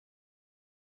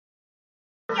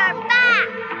You're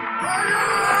back.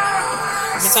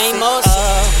 Same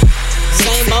motion,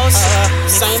 same motion,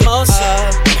 same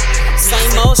motion,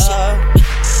 same motion,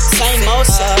 same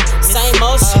motion, same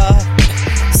motion,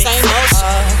 same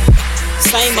motion,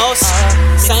 same motion,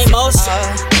 same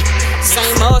motion,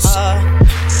 same motion,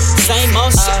 same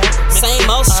motion, same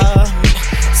motion,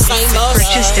 same motion.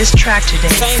 Purchase this track today.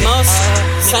 Same motion,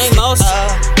 same motion,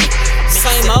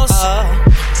 same motion,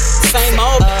 same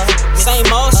motion.